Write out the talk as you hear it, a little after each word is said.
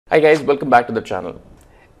Hi guys, welcome back to the channel.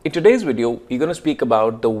 In today's video, we're going to speak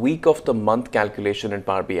about the week of the month calculation in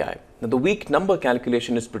Power BI. Now the week number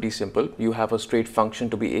calculation is pretty simple. You have a straight function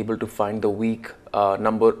to be able to find the week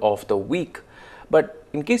number of the week. But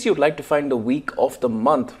in case you'd like to find the week of the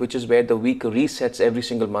month, which is where the week resets every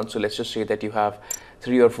single month. So let's just say that you have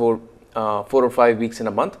four or five weeks in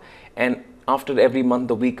a month, and after every month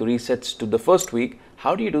the week resets to the first week.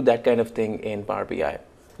 How do you do that kind of thing in Power BI?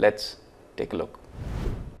 Let's take a look.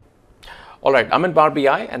 Alright, I'm in Power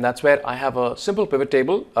BI, and that's where I have a simple pivot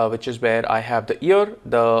table, which is where I have the year,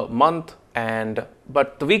 the month,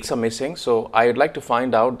 but the weeks are missing. So I would like to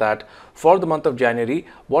find out that for the month of January,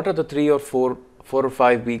 what are the four or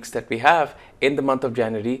five weeks that we have in the month of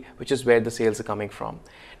January, which is where the sales are coming from.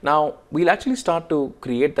 Now we'll actually start to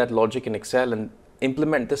create that logic in Excel and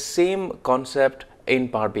implement the same concept in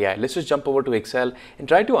Power BI. Let's just jump over to Excel and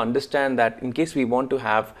try to understand that in case we want to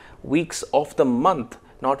have weeks of the month,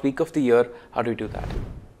 not week of the year, how do we do that?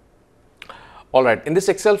 Alright, in this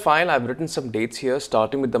Excel file, I've written some dates here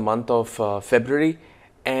starting with the month of February.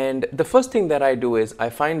 And the first thing that I do is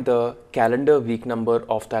I find the calendar week number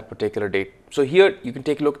of that particular date. So here you can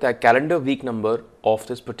take a look at that calendar week number of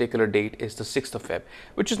this particular date is the 6th of Feb,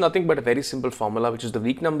 which is nothing but a very simple formula, which is the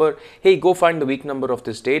week number. Hey, go find the week number of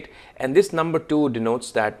this date. And this number 2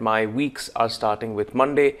 denotes that my weeks are starting with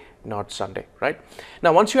Monday, not Sunday, right?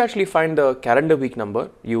 Now, once you actually find the calendar week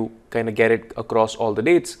number, you kind of get it across all the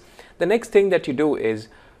dates. The next thing that you do is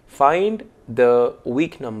find the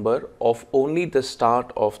week number of only the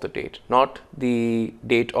start of the date, not the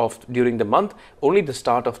date of during the month, only the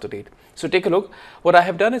start of the date. So take a look. What I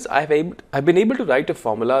have done is I've been able to write a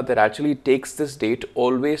formula that actually takes this date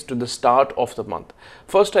always to the start of the month.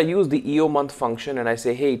 First, I use the EO month function and I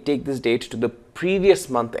say, hey, take this date to the previous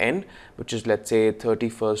month end, which is, let's say,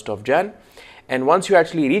 31st of Jan. And once you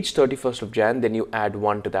actually reach 31st of Jan, then you add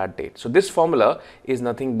 1 to that date. So this formula is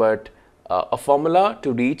nothing but a formula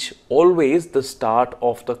to reach always the start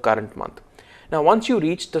of the current month. Now, once you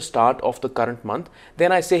reach the start of the current month,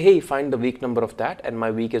 then I say, hey, find the week number of that, and my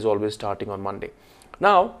week is always starting on Monday.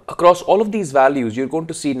 Now, across all of these values, you're going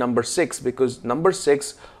to see number 6, because number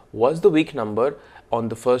 6 was the week number on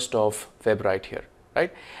the 1st of February right here,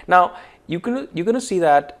 right? Now, you're going to see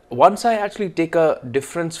that once I actually take a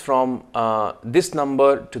difference from this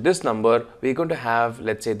number to this number, we're going to have,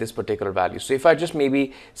 let's say, this particular value. So if I just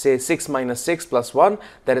maybe say 6 minus 6 plus 1,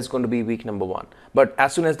 that is going to be week number 1. But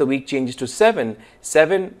as soon as the week changes to 7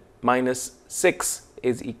 minus 6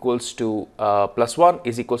 is equals to plus 1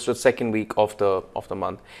 is equals to the second week of the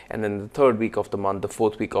month, and then the third week of the month, the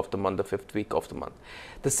fourth week of the month, the fifth week of the month.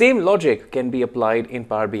 The same logic can be applied in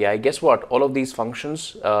Power BI. Guess what? All of these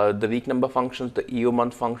functions, the week number functions, the EO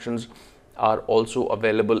month functions, are also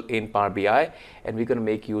available in Power BI, and we're going to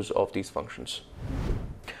make use of these functions.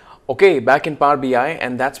 Okay, back in Power BI,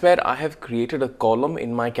 and that's where I have created a column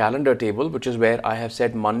in my calendar table, which is where I have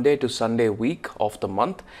said Monday to Sunday week of the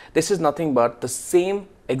month. This is nothing but the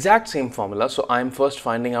exact same formula. So I'm first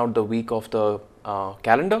finding out the week of the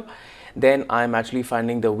calendar. Then I'm actually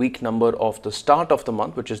finding the week number of the start of the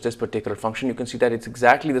month, which is this particular function. You can see that it's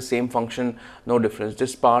exactly the same function, no difference.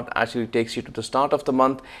 This part actually takes you to the start of the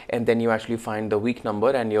month, and then you actually find the week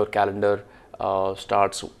number, and your calendar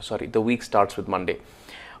the week starts with Monday.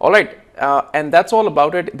 All right, and that's all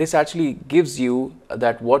about it. This actually gives you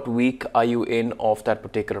that what week are you in of that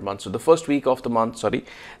particular month. So the first week of the month,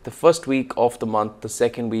 the first week of the month, the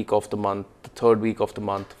second week of the month, the third week of the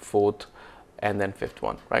month, fourth, and then fifth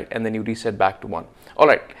one, right? And then you reset back to 1. All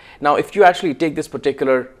right, now if you actually take this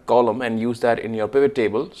particular column and use that in your pivot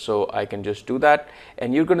table, so I can just do that,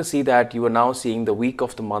 and you're going to see that you are now seeing the week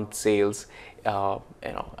of the month sales,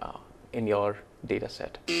 in your data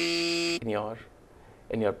set, in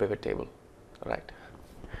your pivot table, right?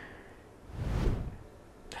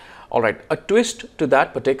 All right, a twist to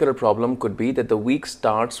that particular problem could be that the week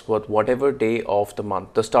starts with whatever day of the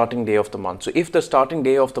month, the starting day of the month. So if the starting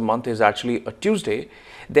day of the month is actually a Tuesday,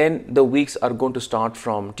 then the weeks are going to start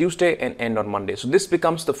from Tuesday and end on Monday. So this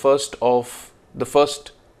becomes the first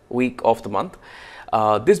week of the month.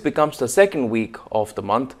 This becomes the second week of the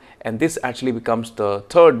month, and this actually becomes the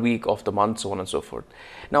third week of the month, so on and so forth.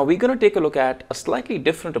 Now we're going to take a look at a slightly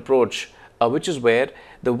different approach, which is where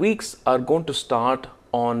the weeks are going to start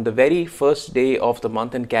on the very first day of the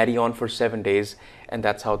month and carry on for 7 days, and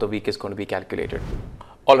that's how the week is going to be calculated.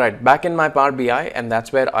 Alright, back in my Power BI, and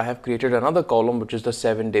that's where I have created another column, which is the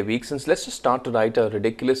 7-day week. Since let's just start to write a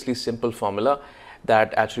ridiculously simple formula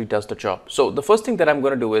that actually does the job. So the first thing that I'm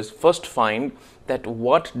going to do is first find that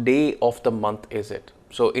what day of the month is it.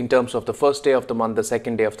 So in terms of the first day of the month, the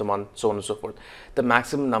second day of the month, so on and so forth. The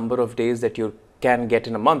maximum number of days that you're can get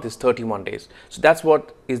in a month is 31 days. So that's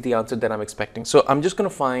what is the answer that I'm expecting. So I'm just going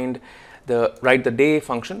to write the day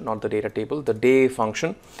function, not the data table, the day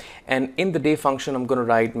function. And in the day function, I'm going to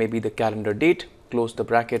write maybe the calendar date, close the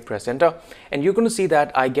bracket, press enter. And you're going to see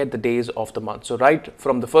that I get the days of the month. So right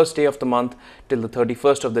from the first day of the month till the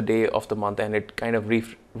 31st of the day of the month, and it kind of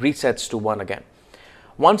resets to 1 again.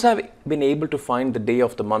 Once I've been able to find the day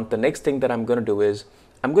of the month, the next thing that I'm going to do is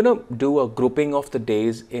I'm going to do a grouping of the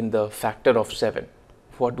days in the factor of 7.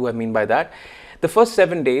 What do I mean by that? The first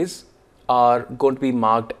 7 days are going to be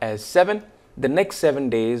marked as 7. The next 7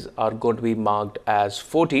 days are going to be marked as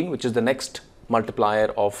 14, which is the next multiplier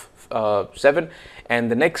of 7.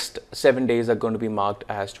 And the next 7 days are going to be marked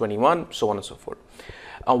as 21, so on and so forth.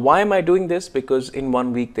 Why am I doing this? Because in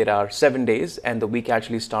 1 week there are 7 days and the week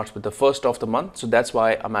actually starts with the first of the month. So that's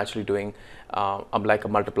why I'm actually doing like a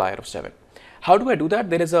multiplier of 7. How do I do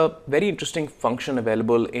that? There is a very interesting function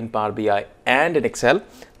available in Power BI and in Excel.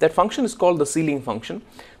 That function is called the ceiling function.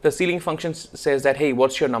 The ceiling function says that, hey,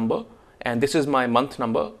 what's your number? And this is my month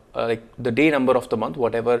number, like the day number of the month,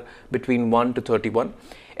 whatever between 1 to 31.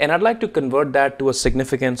 And I'd like to convert that to a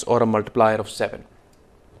significance or a multiplier of 7.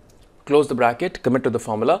 Close the bracket, commit to the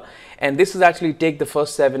formula, and this is actually take the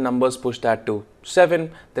first 7 numbers, push that to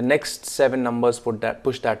 7, the next 7 numbers,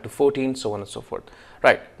 push that to 14, so on and so forth.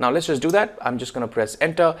 Right, now let's just do that. I'm just going to press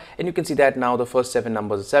enter, and you can see that now the first 7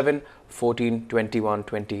 numbers are 7, 14, 21,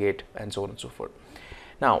 28, and so on and so forth.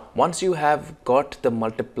 Now, once you have got the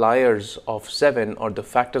multipliers of 7 or the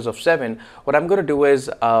factors of 7, what I'm going to do is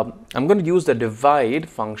I'm going to use the divide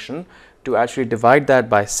function to actually divide that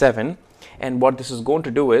by 7. And what this is going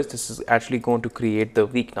to do is this is actually going to create the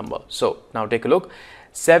week number. So now take a look.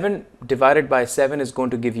 7 divided by 7 is going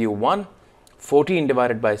to give you 1. 14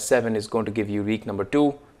 divided by 7 is going to give you week number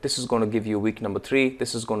 2. This is going to give you week number 3.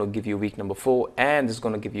 This is going to give you week number 4. And this is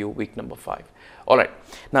going to give you week number 5. All right.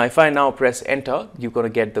 Now, if I now press enter, you're going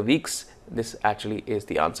to get the weeks. This actually is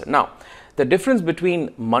the answer. Now, the difference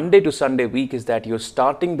between Monday to Sunday week is that you're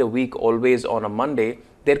starting the week always on a Monday.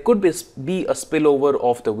 There could be a spillover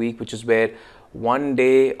of the week, which is where one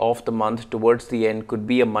day of the month towards the end could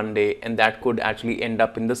be a Monday, and that could actually end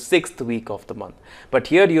up in the 6th week of the month. But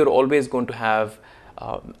here you're always going to have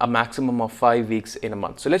a maximum of 5 weeks in a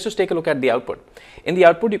month. So let's just take a look at the output. In the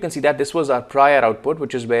output, you can see that this was our prior output,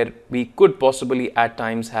 which is where we could possibly at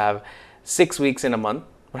times have 6 weeks in a month,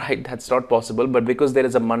 right? That's not possible, but because there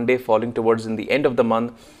is a Monday falling towards in the end of the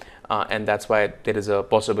month, and that's why there is a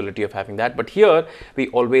possibility of having that. But here we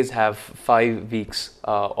always have 5 weeks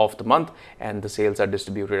of the month, and the sales are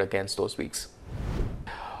distributed against those weeks.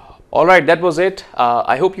 All right, that was it.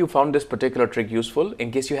 I hope you found this particular trick useful. In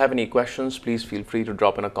case you have any questions, please feel free to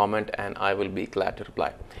drop in a comment and I will be glad to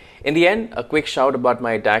reply. In the end, a quick shout about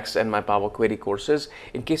my DAX and my Power Query courses.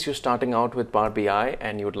 In case you're starting out with Power BI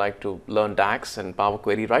and you would like to learn DAX and Power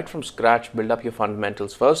Query right from scratch, build up your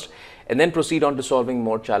fundamentals first, and then proceed on to solving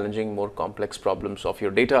more challenging, more complex problems of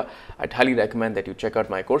your data, I'd highly recommend that you check out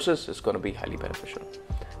my courses. It's going to be highly beneficial.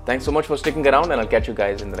 Thanks so much for sticking around, and I'll catch you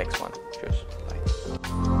guys in the next one. Cheers.